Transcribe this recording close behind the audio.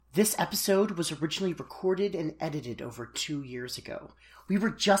This episode was originally recorded and edited over 2 years ago. We were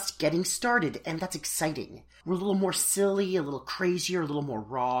just getting started, and that's exciting. We're a little more silly, a little crazier, a little more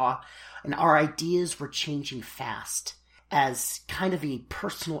raw, and our ideas were changing fast. As kind of a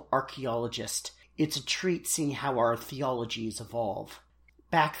personal archaeologist, it's a treat seeing how our theologies evolve.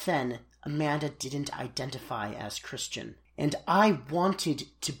 Back then, Amanda didn't identify as Christian, and I wanted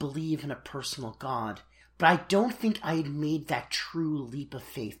to believe in a personal God, but I don't think I had made that true leap of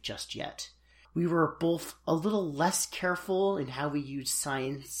faith just yet. We were both a little less careful in how we used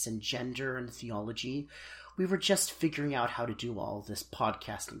science and gender and theology. We were just figuring out how to do all this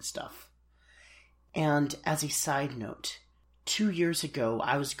podcasting stuff. And as a side note, 2 years ago,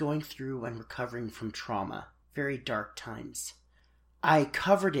 I was going through and recovering from trauma, very dark times. I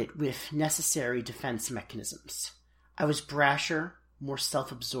covered it with necessary defense mechanisms. I was brasher, more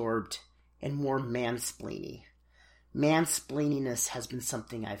self-absorbed, and more mansplainy. Mansplaininess has been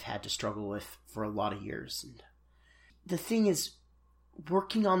something I've had to struggle with for a lot of years. And the thing is,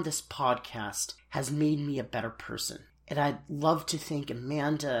 working on this podcast has made me a better person. And I'd love to thank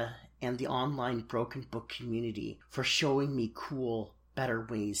Amanda and the online Broken Book community for showing me cool, better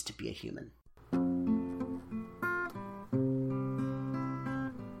ways to be a human.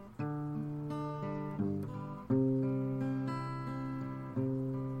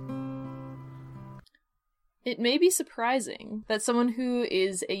 It may be surprising that someone who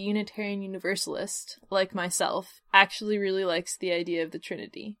is a Unitarian Universalist, like myself, actually really likes the idea of the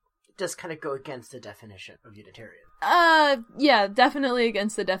Trinity. It does kind of go against the definition of Unitarian. Yeah, definitely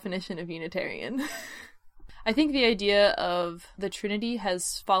against the definition of Unitarian. I think the idea of the Trinity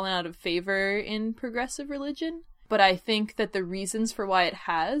has fallen out of favor in progressive religion, but I think that the reasons for why it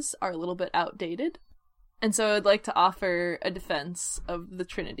has are a little bit outdated. And so I'd like to offer a defense of the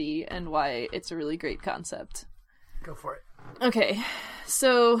Trinity and why it's a really great concept. Go for it. Okay,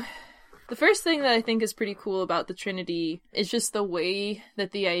 so the first thing that I think is pretty cool about the Trinity is just the way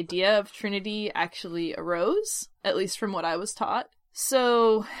that the idea of Trinity actually arose, at least from what I was taught.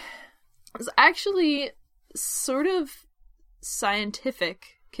 So it's actually sort of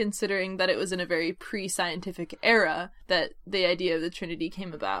scientific, considering that it was in a very pre-scientific era that the idea of the Trinity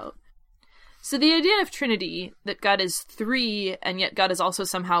came about. So the idea of Trinity, that God is three and yet God is also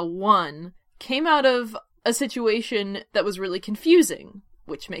somehow one, came out of a situation that was really confusing,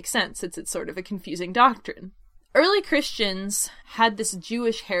 which makes sense since it's sort of a confusing doctrine. Early Christians had this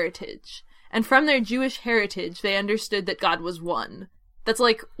Jewish heritage, and from their Jewish heritage they understood that God was one. That's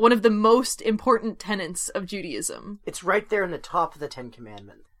like one of the most important tenets of Judaism. It's right there in the top of the Ten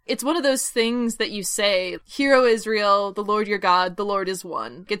Commandments. It's one of those things that you say, Hear, O Israel, the Lord your God, the Lord is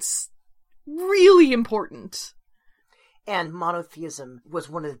one. It's really important. And monotheism was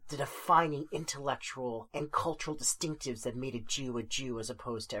one of the defining intellectual and cultural distinctives that made a Jew as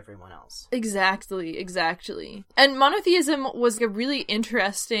opposed to everyone else. Exactly. And monotheism was a really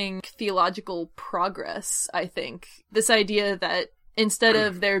interesting theological progress, I think. This idea that instead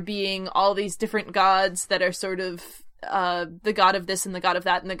of there being all these different gods that are sort of the god of this and the god of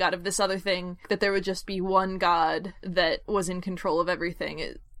that and the god of this other thing, that there would just be one God that was in control of everything.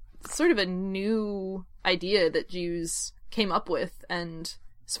 It's sort of a new idea that Jews came up with, and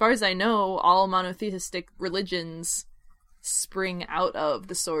as far as I know, all monotheistic religions spring out of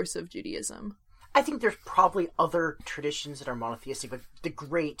the source of Judaism. I think there's probably other traditions that are monotheistic, but the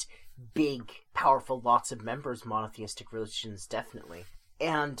great, big, powerful, lots of members monotheistic religions, definitely.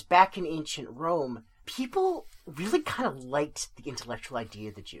 And back in ancient Rome, people really kind of liked the intellectual idea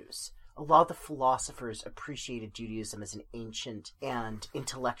of the Jews. A lot of the philosophers appreciated Judaism as an ancient and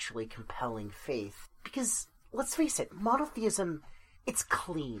intellectually compelling faith. Because, let's face it, monotheism, it's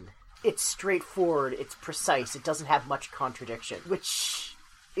clean. It's straightforward, it's precise, it doesn't have much contradiction. Which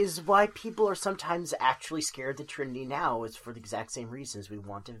is why people are sometimes actually scared of the Trinity now, is for the exact same reasons. We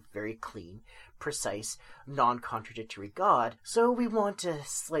want a very clean, precise, non-contradictory God, so we want to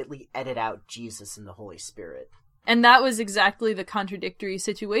slightly edit out Jesus and the Holy Spirit. And that was exactly the contradictory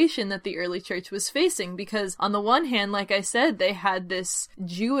situation that the early church was facing, because on the one hand, like I said, they had this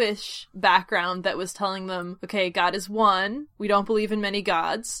Jewish background that was telling them, okay, God is one, we don't believe in many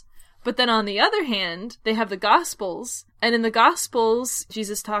gods. But then on the other hand, they have the Gospels, and in the Gospels,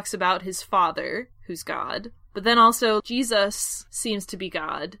 Jesus talks about his Father, who's God, but then also Jesus seems to be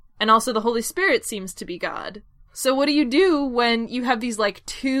God, and also the Holy Spirit seems to be God. So what do you do when you have these, like,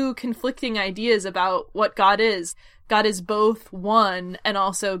 two conflicting ideas about what God is? God is both one, and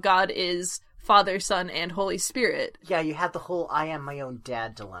also God is Father, Son, and Holy Spirit. Yeah, you have the whole I am my own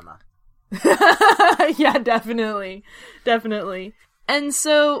dad dilemma. Yeah, definitely. And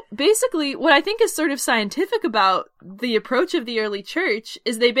so, basically, what I think is sort of scientific about the approach of the early church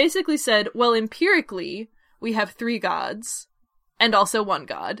is they basically said, well, empirically, we have 3 gods, and also 1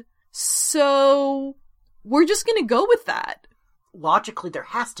 God. So, we're just gonna go with that. Logically, there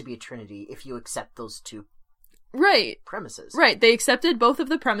has to be a Trinity if you accept those 2 premises. Right, they accepted both of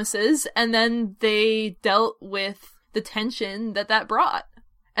the premises, and then they dealt with the tension that brought.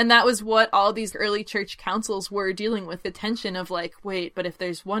 And that was what all these early church councils were dealing with, the tension of like, wait, but if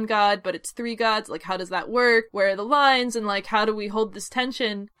there's 1 God, but it's 3 gods, like how does that work? Where are the lines? And like, how do we hold this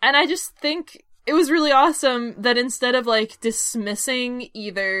tension? And I just think it was really awesome that instead of like dismissing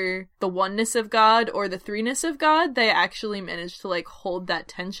either the oneness of God or the threeness of God, they actually managed to like hold that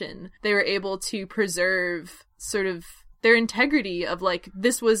tension. They were able to preserve sort of their integrity of like,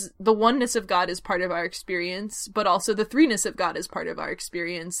 this was the oneness of God is part of our experience, but also the threeness of God is part of our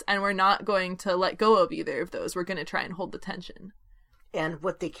experience, and we're not going to let go of either of those. We're going to try and hold the tension. And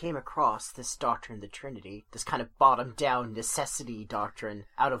what they came across, this doctrine of the Trinity, this kind of bottom-down necessity doctrine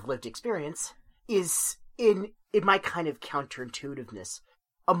out of lived experience, is, in my kind of counterintuitiveness,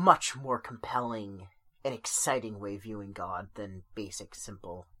 a much more compelling and exciting way of viewing God than basic,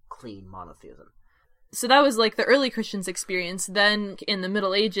 simple, clean monotheism. So that was like the early Christians' experience. Then in the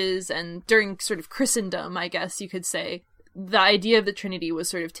Middle Ages and during sort of Christendom, I guess you could say, the idea of the Trinity was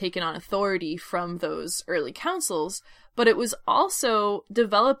sort of taken on authority from those early councils, but it was also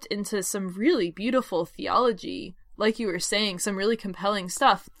developed into some really beautiful theology, like you were saying, some really compelling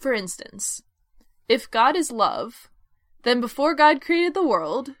stuff. For instance, if God is love, then before God created the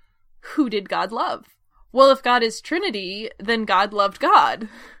world, who did God love? Well, if God is Trinity, then God loved God.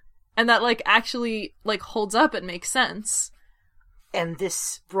 And that, like, actually, like, holds up and makes sense. And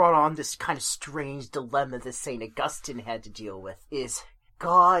this brought on this kind of strange dilemma that St. Augustine had to deal with, is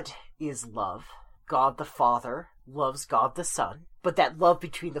God is love. God the Father loves God the Son. But that love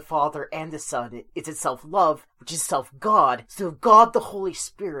between the Father and the Son is itself love, which is itself God. So God the Holy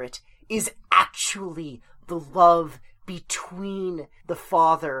Spirit is actually the love between the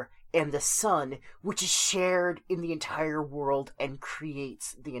Father and the Son, which is shared in the entire world and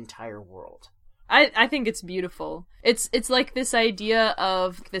creates the entire world. I think it's beautiful. It's like this idea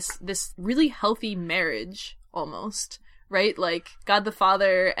of this really healthy marriage, almost. Right? Like, God the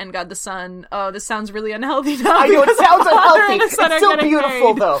Father and God the Son. Oh, this sounds really unhealthy now. I know, it sounds unhealthy. It's still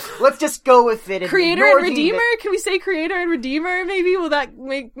beautiful, married. Though. Let's just go with it. Creator and Redeemer? Can we say Creator and Redeemer, maybe? Will that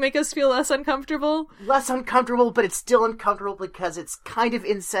make us feel less uncomfortable? Less uncomfortable, but it's still uncomfortable because it's kind of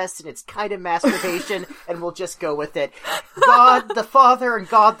incest and it's kind of masturbation, and we'll just go with it. God the Father and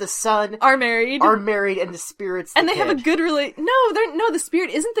God the Son are married, and the Spirit's the and they kid. have a good No, the Spirit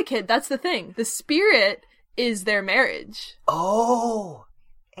isn't the kid. That's the thing. The Spirit is their marriage. Oh,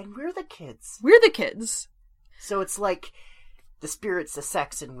 and we're the kids. We're the kids. So it's like the Spirit's the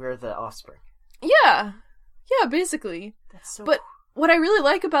sex and we're the offspring. Yeah, basically. That's so But what I really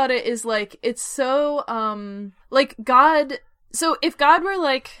like about it is, like, it's so, like, God... So if God were,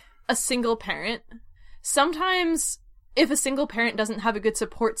 like, a single parent, sometimes if a single parent doesn't have a good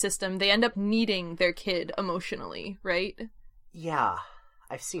support system, they end up needing their kid emotionally, right? Yeah,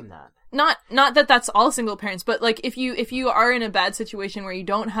 I've seen that. Not that that's all single parents, but like if you are in a bad situation where you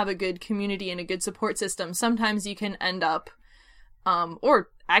don't have a good community and a good support system, sometimes you can end up, or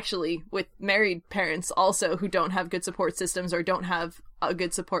actually with married parents also who don't have good support systems or don't have a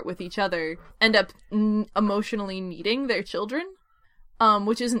good support with each other, end up emotionally needing their children,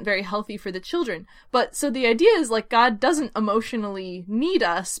 which isn't very healthy for the children. But so the idea is like God doesn't emotionally need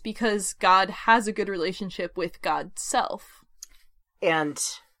us because God has a good relationship with God's self. And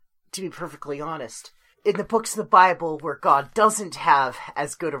to be perfectly honest, in the books of the Bible where God doesn't have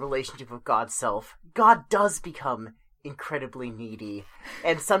as good a relationship with God's self, God does become incredibly needy.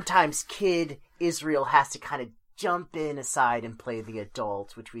 And sometimes kid Israel has to kind of jump in aside and play the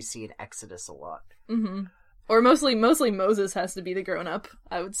adult, which we see in Exodus a lot. Mm-hmm. Or mostly Moses has to be the grown-up,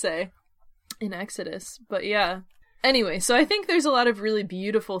 I would say, in Exodus. But yeah. Anyway, so I think there's a lot of really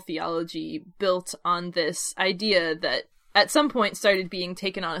beautiful theology built on this idea that at some point started being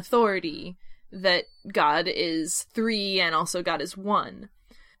taken on authority, that God is 3 and also God is 1.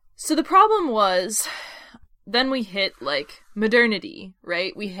 So the problem was, then we hit, like, modernity,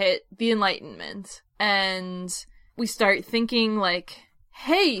 right? We hit the Enlightenment, and we start thinking, like,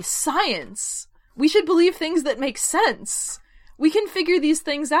 hey, science! We should believe things that make sense! We can figure these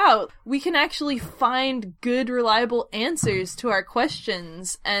things out. We can actually find good, reliable answers to our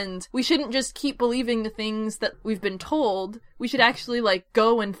questions, and we shouldn't just keep believing the things that we've been told. We should actually, like,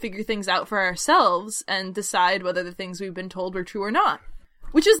 go and figure things out for ourselves and decide whether the things we've been told were true or not.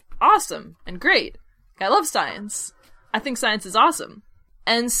 Which is awesome and great. I love science. I think science is awesome.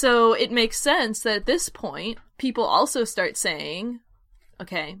 And so it makes sense that at this point, people also start saying,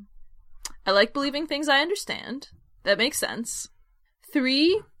 okay, I like believing things I understand. That makes sense.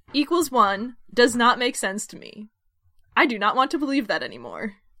 3 = 1 does not make sense to me. I do not want to believe that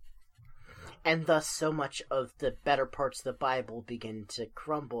anymore. And thus so much of the better parts of the Bible begin to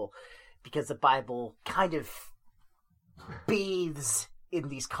crumble, because the Bible kind of bathes in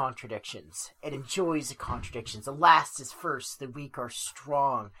these contradictions and enjoys the contradictions. The last is first, the weak are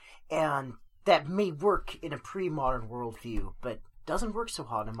strong, and that may work in a pre-modern worldview, but doesn't work so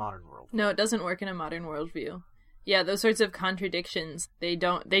hot in a modern world. No, it doesn't work in a modern worldview. Yeah, those sorts of contradictions, they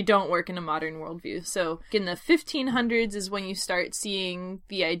don't work in a modern worldview. So in the 1500s is when you start seeing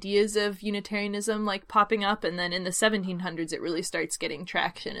the ideas of Unitarianism like popping up, and then in the 1700s it really starts getting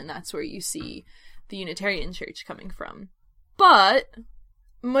traction, and that's where you see the Unitarian Church coming from. But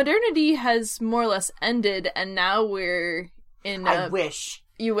modernity has more or less ended, and now we're in I wish.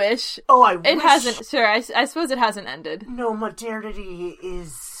 You wish? Oh, I wish. It hasn't. Sure, I suppose it hasn't ended. No, modernity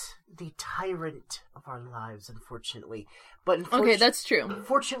is the tyrant of our lives, unfortunately. But okay, that's true.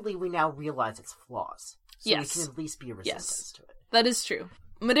 Unfortunately, we now realize its flaws. So yes. we can at least be a resistance to it. That is true.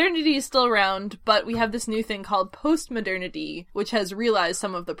 Modernity is still around, but we have this new thing called postmodernity, which has realized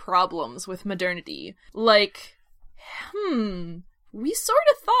some of the problems with modernity. Like, we sort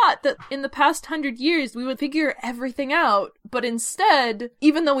of thought that in the past 100 years we would figure everything out, but instead,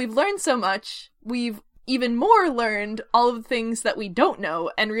 even though we've learned so much, we've even more learned all of the things that we don't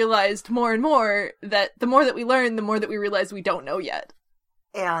know, and realized more and more that the more that we learn, the more that we realize we don't know yet.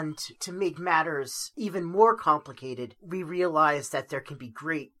 And to make matters even more complicated, we realize that there can be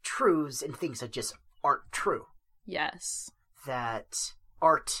great truths in things that just aren't true. Yes. That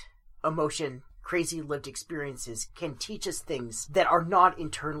art, emotion, crazy lived experiences can teach us things that are not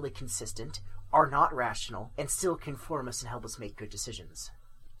internally consistent, are not rational, and still can inform us and help us make good decisions.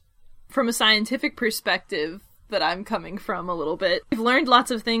 From a scientific perspective that I'm coming from a little bit, we've learned lots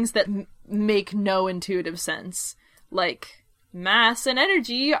of things that make no intuitive sense. Like, mass and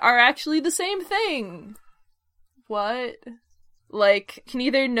energy are actually the same thing. What? Like, you can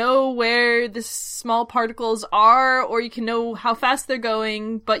either know where the small particles are, or you can know how fast they're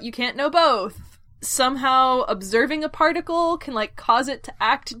going, but you can't know both. Somehow observing a particle can, like, cause it to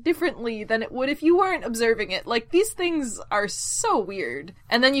act differently than it would if you weren't observing it. Like, these things are so weird.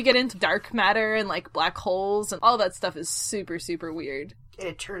 And then you get into dark matter and, like, black holes, and all that stuff is super, super weird. And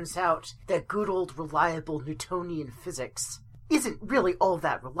it turns out that good old reliable Newtonian physics isn't really all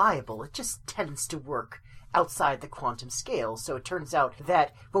that reliable. It just tends to work outside the quantum scale. So it turns out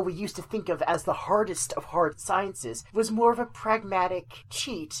that what we used to think of as the hardest of hard sciences was more of a pragmatic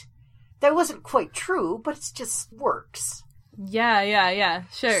cheat. That wasn't quite true, but it just works. Yeah,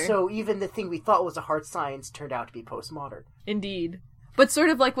 sure. So even the thing we thought was a hard science turned out to be postmodern. Indeed. But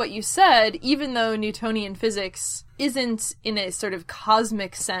sort of like what you said, even though Newtonian physics isn't, in a sort of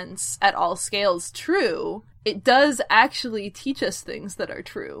cosmic sense, at all scales true, it does actually teach us things that are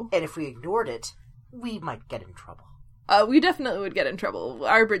true. And if we ignored it, we might get in trouble. We definitely would get in trouble.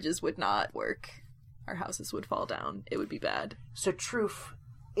 Our bridges would not work. Our houses would fall down. It would be bad. So truth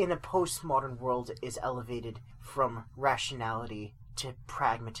in a postmodern world is elevated from rationality to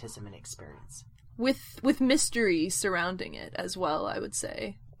pragmatism and experience. With mystery surrounding it as well, I would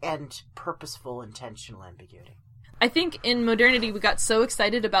say. And purposeful, intentional ambiguity. I think in modernity we got so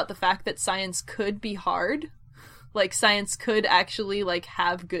excited about the fact that science could be hard. Like, science could actually, like,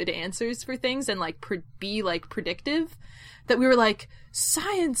 have good answers for things and, like, be, like, predictive. That we were like,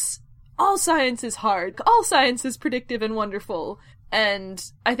 science! All science is hard. All science is predictive and wonderful. And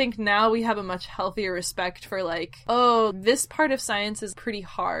I think now we have a much healthier respect for, like, oh, this part of science is pretty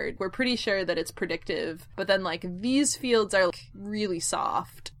hard. We're pretty sure that it's predictive. But then, like, these fields are, like, really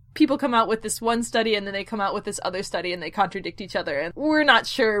soft. People come out with this one study and then they come out with this other study and they contradict each other. And we're not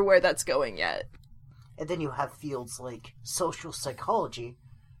sure where that's going yet. And then you have fields like social psychology,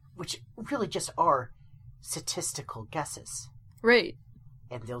 which really just are statistical guesses. Right.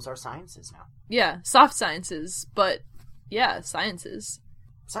 And those are sciences now. Yeah, soft sciences, but yeah, sciences.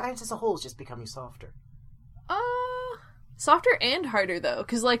 Science as a whole is just becoming softer. Softer and harder, though,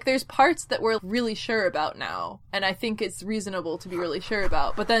 because, like, there's parts that we're really sure about now, and I think it's reasonable to be really sure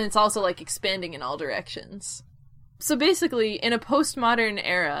about, but then it's also, like, expanding in all directions. So basically, in a postmodern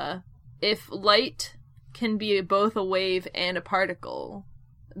era, if light can be both a wave and a particle,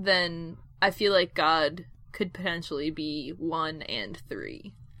 then I feel like God could potentially be 1 and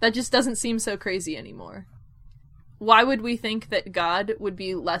 3. That just doesn't seem so crazy anymore. Why would we think that God would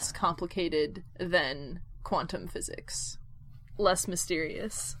be less complicated than quantum physics? Less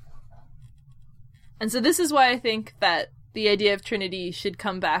mysterious? And so this is why I think that the idea of Trinity should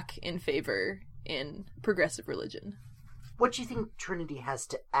come back in favor in progressive religion. What do you think Trinity has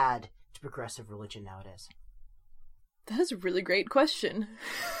to add to progressive religion nowadays? That's a really great question.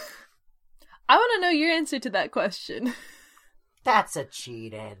 I want to know your answer to that question. That's a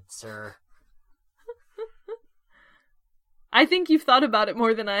cheat answer. I think you've thought about it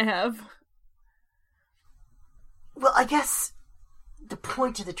more than I have. Well, I guess the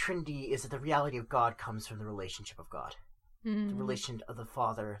point of the Trinity is that the reality of God comes from the relationship of God. Mm. The relation of the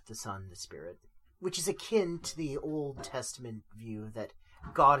Father, the Son, the Spirit. Which is akin to the Old Testament view that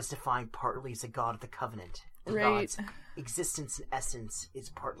God is defined partly as a God of the covenant. And right. God's existence and essence is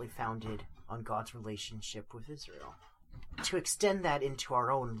partly founded on God's relationship with Israel. To extend that into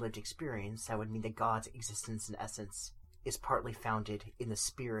our own lived experience, that would mean that God's existence and essence is partly founded in the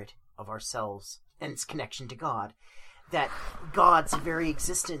spirit of ourselves and its connection to God. That God's very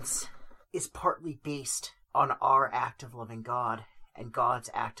existence is partly based on our act of loving God and God's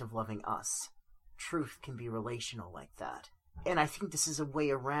act of loving us. Truth can be relational like that. And I think this is a way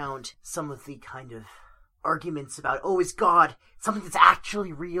around some of the kind of arguments about, is God something that's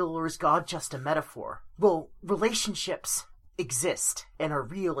actually real, or is God just a metaphor? Well, relationships exist and are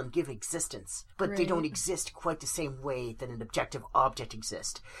real and give existence, but right. They don't exist quite the same way that an objective object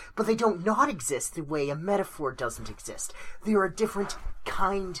exists. But they don't not exist the way a metaphor doesn't exist. They are a different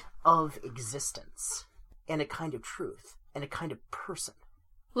kind of existence, and a kind of truth, and a kind of person.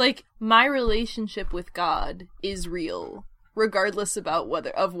 Like, my relationship with God is real, regardless about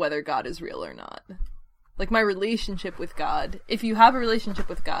whether God is real or not. Like, my relationship with God, if you have a relationship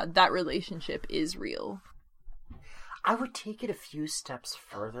with God, that relationship is real. I would take it a few steps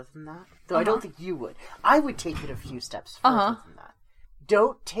further than that. Though I don't think you would. I would take it a few steps further than that.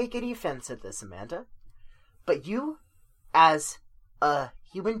 Don't take any offense at this, Amanda. But you, as a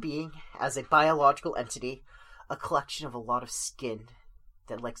human being, as a biological entity, a collection of a lot of skin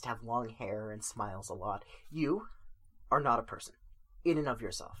that likes to have long hair and smiles a lot, you are not a person in and of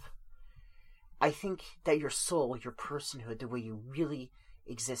yourself. I think that your soul, your personhood, the way you really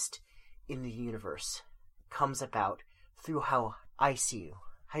exist in the universe, comes about through how I see you,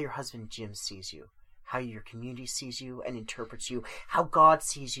 how your husband Jim sees you, how your community sees you and interprets you, how God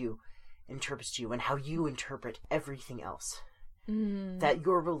sees you, interprets you, and how you interpret everything else. Mm. That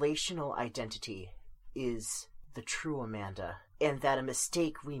your relational identity is the true Amanda, and that a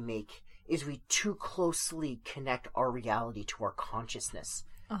mistake we make is we too closely connect our reality to our consciousness.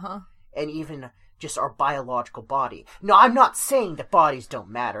 And even just our biological body. No, I'm not saying that bodies don't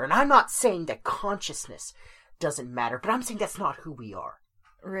matter, and I'm not saying that consciousness doesn't matter, but I'm saying that's not who we are.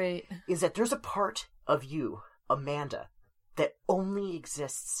 Right. Is that there's a part of you, Amanda, that only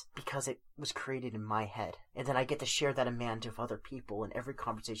exists because it was created in my head. And then I get to share that Amanda with other people in every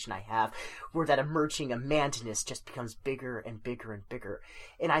conversation I have, where that emerging Amanda-ness just becomes bigger and bigger and bigger.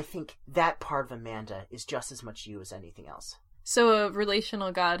 And I think that part of Amanda is just as much you as anything else. So a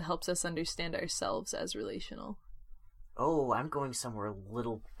relational God helps us understand ourselves as relational. Oh, I'm going somewhere a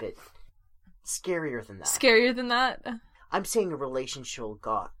little bit scarier than that. Scarier than that? I'm saying a relational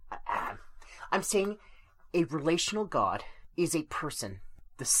God. I'm saying a relational God is a person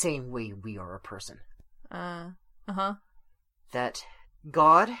the same way we are a person. That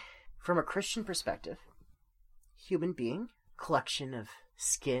God, from a Christian perspective, human being, collection of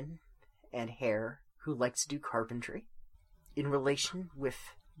skin and hair who likes to do carpentry, in relation with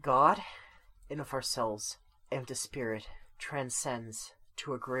God and of ourselves and the Spirit, transcends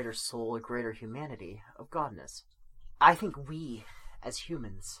to a greater soul, a greater humanity of godness. I think we, as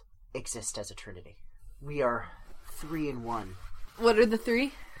humans, exist as a trinity. We are 3 in 1. What are the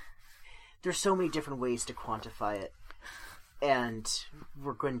 3? There's so many different ways to quantify it, and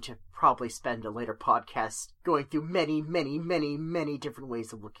we're going to probably spend a later podcast going through many, many, many, many different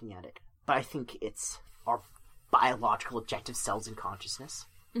ways of looking at it. But I think it's our biological objective cells and consciousness,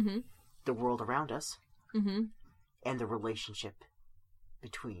 the world around us, and the relationship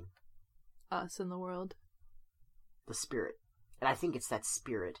between us and the world. The spirit. And I think it's that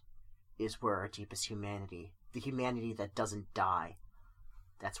spirit is where our deepest humanity, the humanity that doesn't die,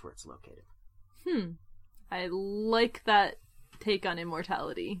 that's where it's located. I like that take on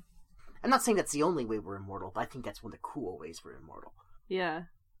immortality. I'm not saying that's the only way we're immortal, but I think that's one of the cool ways we're immortal. Yeah.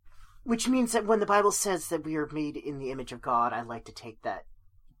 Which means that when the Bible says that we are made in the image of God, I like to take that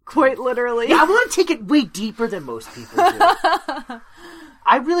quite literally. Yeah, I want to take it way deeper than most people do.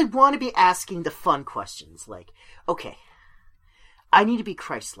 I really want to be asking the fun questions, like, okay, I need to be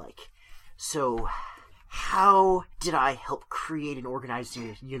Christ-like, so how did I help create an organized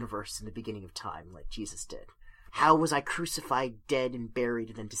universe in the beginning of time, like Jesus did? How was I crucified, dead, and buried,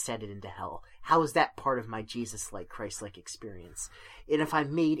 and then descended into hell? How is that part of my Jesus-like, Christ-like experience? And if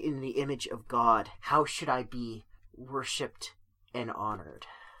I'm made in the image of God, how should I be worshipped and honored?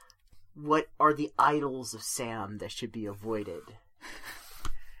 What are the idols of Sam that should be avoided?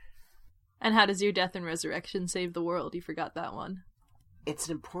 And how does your death and resurrection save the world? You forgot that one. It's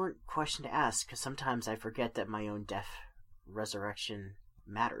an important question to ask, because sometimes I forget that my own death, resurrection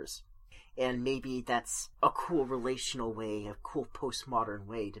matters. And maybe that's a cool relational way, a cool postmodern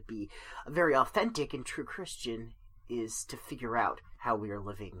way to be a very authentic and true Christian, is to figure out how we are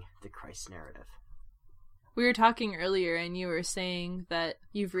living the Christ narrative. We were talking earlier, and you were saying that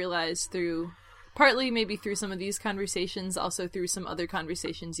you've realized through, partly maybe through some of these conversations, also through some other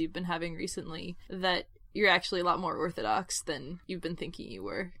conversations you've been having recently, that you're actually a lot more orthodox than you've been thinking you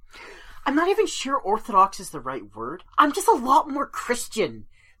were. I'm not even sure orthodox is the right word. I'm just a lot more Christian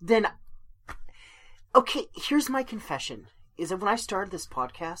than... Okay, here's my confession, is that when I started this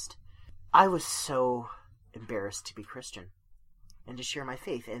podcast, I was so embarrassed to be Christian and to share my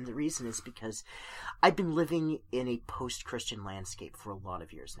faith. And the reason is because I've been living in a post-Christian landscape for a lot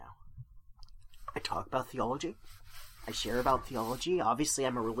of years now. I talk about theology. I share about theology. Obviously,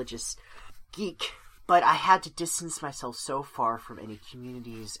 I'm a religious geek, but I had to distance myself so far from any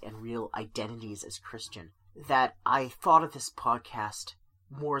communities and real identities as Christian that I thought of this podcast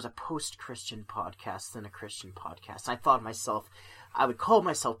more as a post-Christian podcast than a Christian podcast. I thought of myself, I would call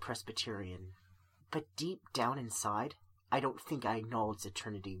myself Presbyterian, but deep down inside, I don't think I acknowledge the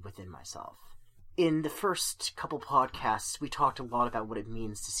Trinity within myself. In the first couple podcasts, we talked a lot about what it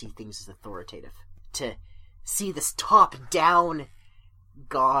means to see things as authoritative, to see this top-down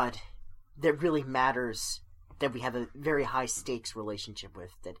God that really matters, that we have a very high-stakes relationship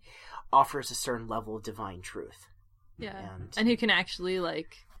with, that offers a certain level of divine truth. Yeah, and who can actually,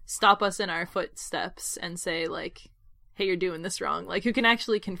 stop us in our footsteps and say, hey, you're doing this wrong. Who can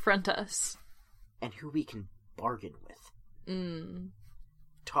actually confront us. And who we can bargain with.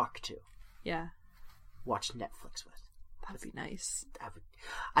 Talk to. Yeah. Watch Netflix with. That would be nice.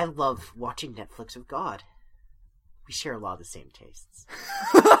 I love watching Netflix with God. We share a lot of the same tastes.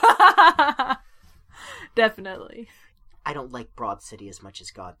 Definitely. I don't like Broad City as much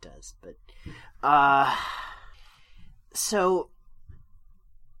as God does, but... So,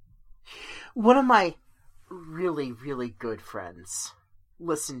 one of my really, really good friends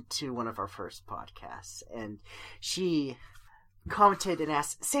listened to one of our first podcasts, and she commented and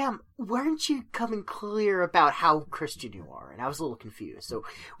asked, Sam, weren't you coming clear about how Christian you are? And I was a little confused. So,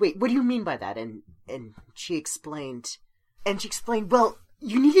 wait, what do you mean by that? And she explained, well,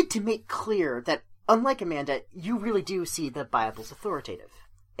 you needed to make clear that, unlike Amanda, you really do see the Bible's authoritative.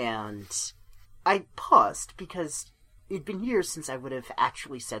 And I paused because it'd been years since I would have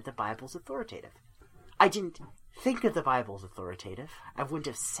actually said the Bible's authoritative. I didn't think of the Bible as authoritative. I wouldn't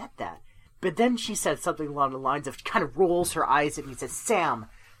have said that. But then she said something along the lines of, kind of rolls her eyes at me and says, Sam,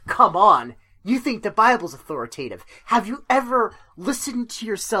 come on. You think the Bible's authoritative. Have you ever listened to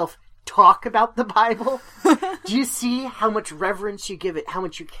yourself talk about the Bible? Do you see how much reverence you give it, how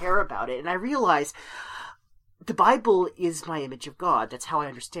much you care about it? And I realize the Bible is my image of God. That's how I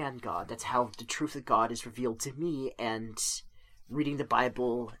understand God. That's how the truth of God is revealed to me, and reading the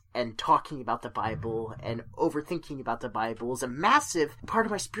Bible and talking about the Bible and overthinking about the Bible is a massive part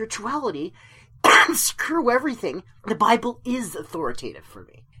of my spirituality. Screw everything. The Bible is authoritative for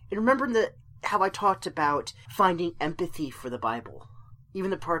me. And remember how I talked about finding empathy for the Bible,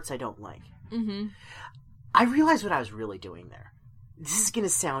 even the parts I don't like. Mm-hmm. I realized what I was really doing there. This is going to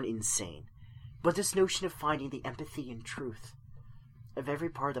sound insane, but this notion of finding the empathy and truth of every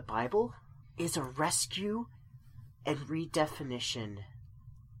part of the Bible is a rescue and redefinition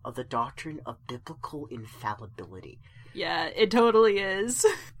of the doctrine of biblical infallibility. Yeah, it totally is.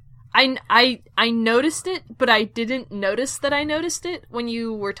 I noticed it, but I didn't notice that I noticed it when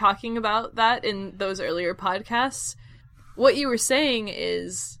you were talking about that in those earlier podcasts. What you were saying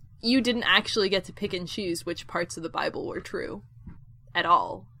is you didn't actually get to pick and choose which parts of the Bible were true at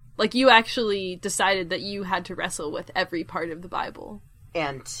all. You actually decided that you had to wrestle with every part of the Bible.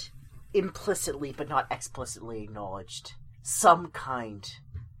 And implicitly, but not explicitly acknowledged some kind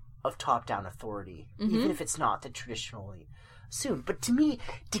of top-down authority, even if it's not the traditionally assumed. But to me,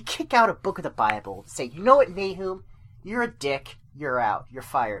 to kick out a book of the Bible, say, you know what, Nahum, you're a dick, you're out, you're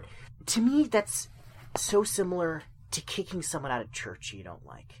fired. To me, that's so similar to kicking someone out of church you don't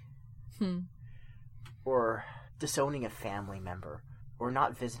like. Or disowning a family member, or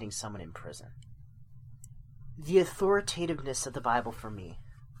not visiting someone in prison. The authoritativeness of the Bible for me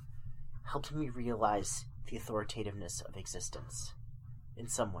helped me realize the authoritativeness of existence in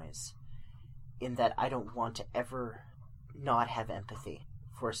some ways. in that I don't want to ever not have empathy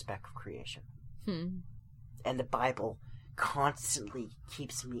for a speck of creation. And the Bible constantly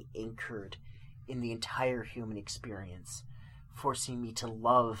keeps me anchored in the entire human experience, forcing me to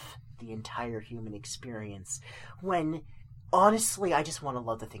love the entire human experience, when, honestly, I just want to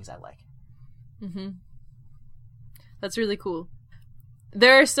love the things I like. That's really cool.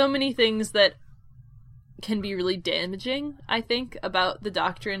 There are so many things that can be really damaging, I think, about the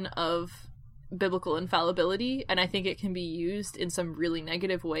doctrine of biblical infallibility, and I think it can be used in some really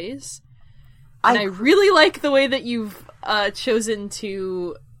negative ways. And I really like the way that you've chosen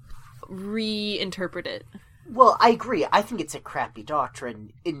to reinterpret it. Well, I agree. I think it's a crappy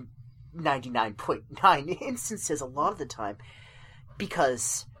doctrine in 99.9 instances a lot of the time,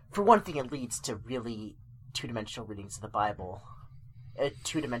 because, for one thing, it leads to really two-dimensional readings of the Bible, a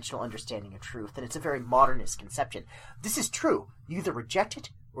two-dimensional understanding of truth, and it's a very modernist conception. This is true. You either reject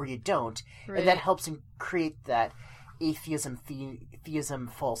it or you don't, and that helps create that atheism, theism,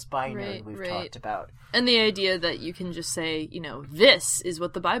 false binary we've talked about. And the idea that you can just say, you know, this is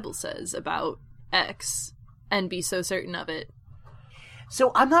what the Bible says about X, and be so certain of it.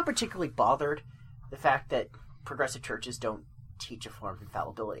 So I'm not particularly bothered the fact that progressive churches don't teach a form of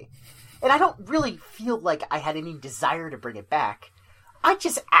infallibility. And I don't really feel like I had any desire to bring it back. I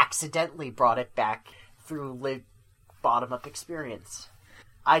just accidentally brought it back through lived bottom-up experience.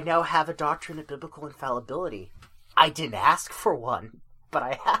 I now have a doctrine of biblical infallibility. I didn't ask for one, but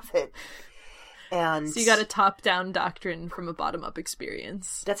I have it. And so you got a top-down doctrine from a bottom-up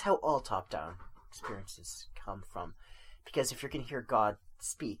experience. That's how all top-down experiences come from. Because if you're going to hear God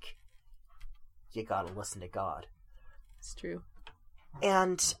speak, you gotta listen to God. It's true.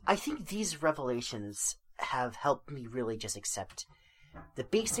 And I think these revelations have helped me really just accept the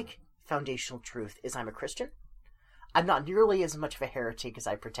basic foundational truth is I'm a Christian. I'm not nearly as much of a heretic as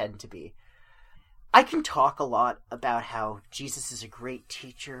I pretend to be. I can talk a lot about how Jesus is a great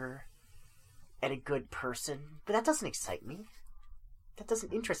teacher and a good person, but that doesn't excite me. That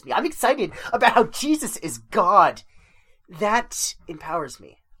doesn't interest me. I'm excited about how Jesus is God. That empowers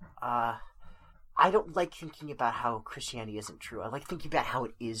me. I don't like thinking about how Christianity isn't true. I like thinking about how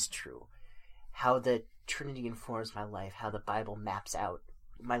it is true. How the Trinity informs my life. How the Bible maps out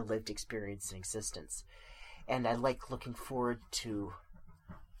my lived experience and existence. And I like looking forward to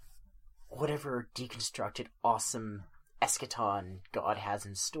whatever deconstructed, awesome eschaton God has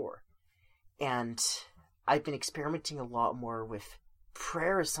in store. And I've been experimenting a lot more with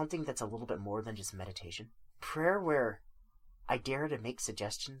prayer as something that's a little bit more than just meditation. Prayer where I dare to make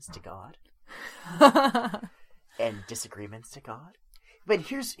suggestions to God. And disagreements to God. But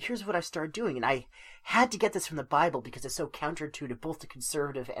here's what I started doing, and I had to get this from the Bible because it's so counterintuitive to both the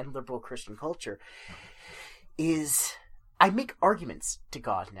conservative and liberal Christian culture, is I make arguments to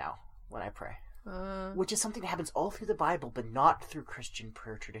God now when I pray. Which is something that happens all through the Bible, but not through Christian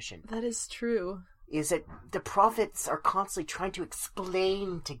prayer tradition. That is true. Is that the prophets are constantly trying to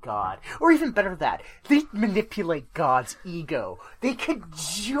explain to God, or even better than that, they manipulate God's ego. They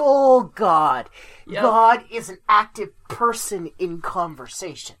cajole God. Yep. God is an active person in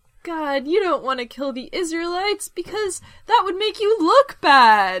conversation. God, you don't want to kill the Israelites because that would make you look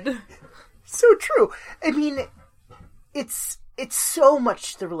bad. So true. I mean, it's so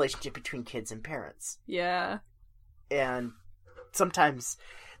much the relationship between kids and parents. Yeah. And sometimes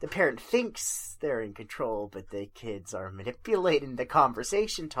the parent thinks they're in control, but the kids are manipulating the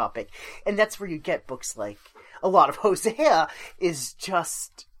conversation topic. And that's where you get books like a lot of Hosea is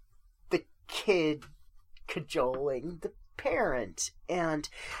just the kid cajoling the parent. And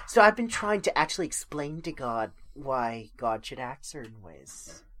so I've been trying to actually explain to God why God should act certain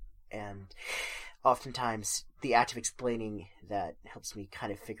ways. And oftentimes the act of explaining that helps me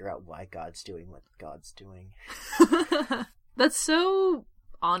kind of figure out why God's doing what God's doing. That's so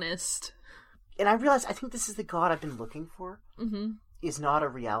honest. And I realize I think this is the God I've been looking for. Mm-hmm. Is not a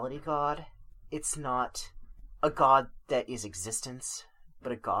reality God. It's not a God that is existence,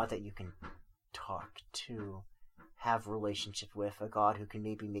 but a God that you can talk to, have a relationship with, a God who can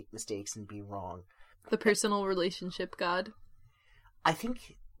maybe make mistakes and be wrong. The personal relationship God. I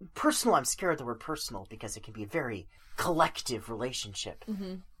think personal, I'm scared of the word personal because it can be a very collective relationship.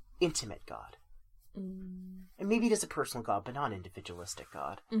 Mm-hmm. Intimate God. Mm. And maybe it is a personal God, but not individualistic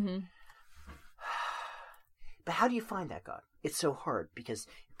God. Mm-hmm. But how do you find that God? It's so hard because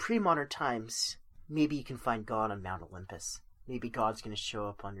pre-modern times, maybe you can find God on Mount Olympus. Maybe God's going to show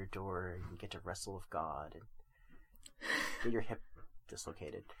up on your door and you get to wrestle with God and get your hip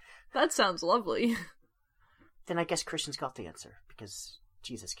dislocated. That sounds lovely. Then I guess Christians got the answer because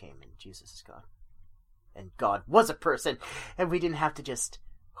Jesus came and Jesus is God. And God was a person and we didn't have to just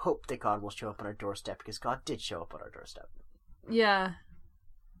hope that God will show up on our doorstep, because God did show up on our doorstep. Yeah.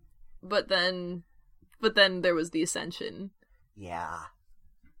 But then there was the ascension. Yeah.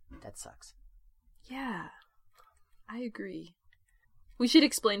 That sucks. Yeah. I agree. We should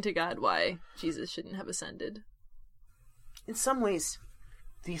explain to God why Jesus shouldn't have ascended. In some ways,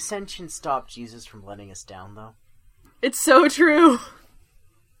 the ascension stopped Jesus from letting us down, though. It's so true!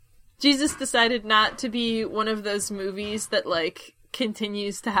 Jesus decided not to be one of those movies that, like,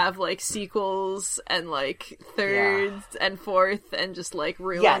 continues to have, like, sequels and, like, thirds and fourth and just, like,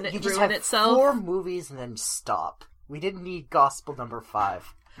 ruin itself. 4 movies and then stop. We didn't need Gospel number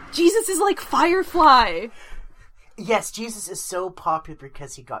 5. Jesus is like Firefly! Yes, Jesus is so popular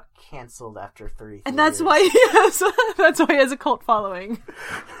because he got cancelled after 33 and that's years. why he has a cult following.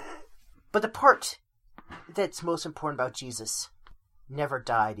 But the part that's most important about Jesus never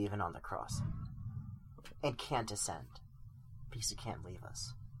died even on the cross. And can't ascend. Because he can't leave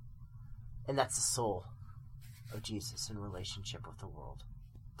us. And that's the soul of Jesus in relationship with the world.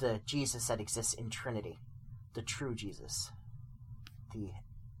 The Jesus that exists in Trinity. The true Jesus. The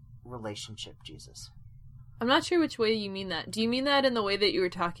relationship Jesus. I'm not sure which way you mean that. Do you mean that in the way that you were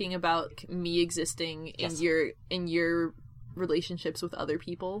talking about me existing in your relationships with other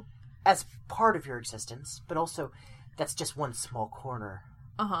people? As part of your existence, but also that's just one small corner.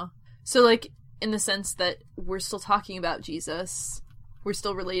 Uh-huh. So, like, in the sense that we're still talking about Jesus, we're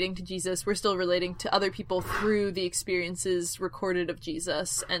still relating to Jesus, we're still relating to other people through the experiences recorded of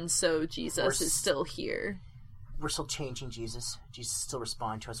Jesus, and so Jesus is still here. We're still changing Jesus. Jesus is still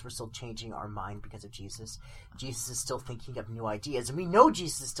responding to us. We're still changing our mind because of Jesus. Jesus is still thinking of new ideas. And we know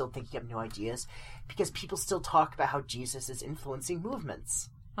Jesus is still thinking of new ideas because people still talk about how Jesus is influencing movements.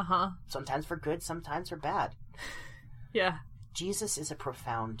 Uh-huh. Sometimes for good, sometimes for bad. Yeah. Jesus is a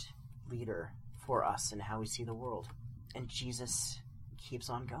profound leader for us in how we see the world. And Jesus keeps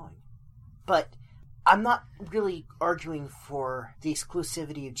on going. But I'm not really arguing for the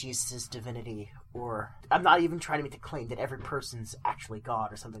exclusivity of Jesus' divinity, or I'm not even trying to make the claim that every person's actually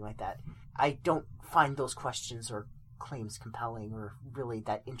God or something like that. I don't find those questions or claims compelling or really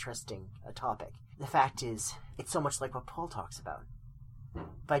that interesting a topic. The fact is, it's so much like what Paul talks about.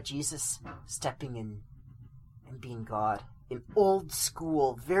 By Jesus stepping in and being God, in old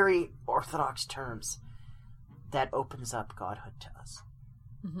school, very orthodox terms, that opens up godhood to us.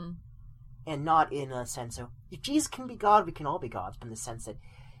 Mm-hmm. And not in a sense of, if Jesus can be God, we can all be gods, but in the sense that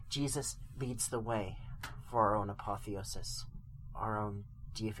Jesus leads the way for our own apotheosis, our own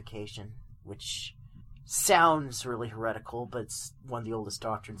deification, which sounds really heretical, but it's one of the oldest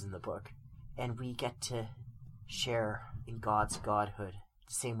doctrines in the book. And we get to share in God's godhood,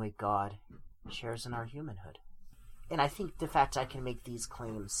 the same way God shares in our humanhood. And I think the fact I can make these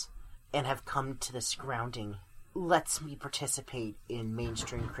claims and have come to this grounding lets me participate in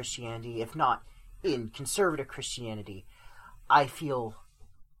mainstream Christianity, if not in conservative Christianity. I feel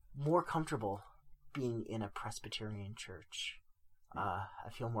more comfortable being in a Presbyterian church. I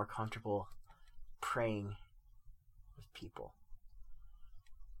feel more comfortable praying with people.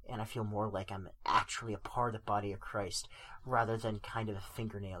 And I feel more like I'm actually a part of the body of Christ, rather than kind of a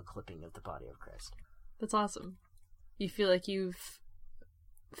fingernail clipping of the body of Christ. That's awesome. You feel like you've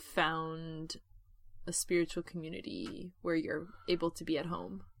found a spiritual community where you're able to be at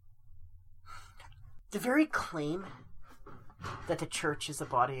home. The very claim that the church is the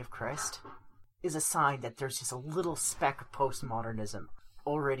body of Christ is a sign that there's just a little speck of postmodernism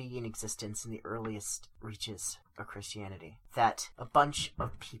already in existence in the earliest reaches of Christianity. That a bunch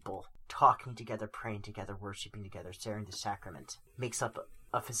of people talking together, praying together, worshiping together, sharing the sacrament makes up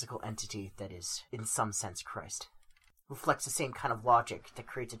a physical entity that is, in some sense, Christ. Reflects the same kind of logic that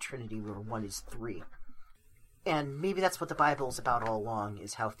creates a Trinity where one is 3. And maybe that's what the Bible is about all along,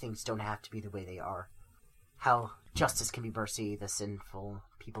 is how things don't have to be the way they are. How justice can be mercy, the sinful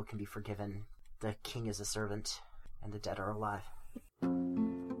people can be forgiven, the king is a servant, and the dead are alive.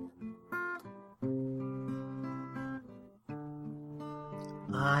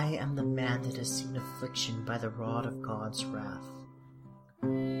 I am the man that has seen affliction by the rod of God's wrath.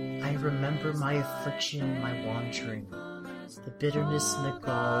 I remember my affliction and my wandering. The bitterness and the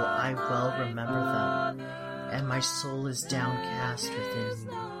gall, I well remember them, and my soul is downcast within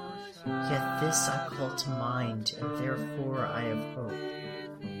me. Yet this I call to mind, and therefore I have hope.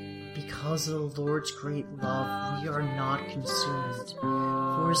 Because of the Lord's great love, we are not consumed,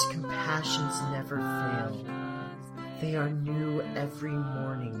 for his compassions never fail. They are new every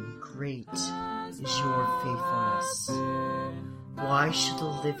morning. Great is your faithfulness. Why should the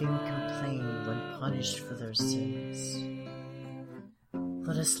living complain when punished for their sins?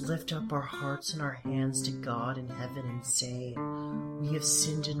 Let us lift up our hearts and our hands to God in heaven and say, we have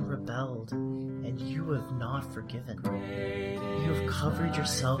sinned and rebelled, and you have not forgiven. You have covered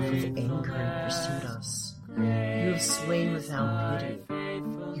yourself with anger and pursued us. You have slain without pity.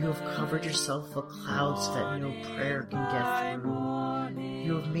 You have covered yourself with clouds so that no prayer can get through.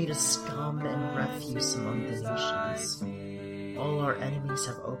 You have made us scum and refuse among the nations. All our enemies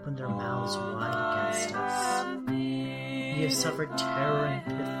have opened their mouths wide against us. We have suffered terror and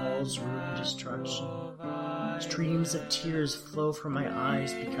pitfalls, ruin and destruction. Streams of tears flow from my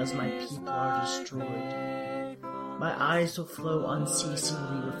eyes because my people are destroyed. My eyes will flow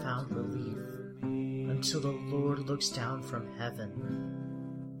unceasingly without relief until the Lord looks down from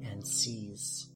heaven and sees.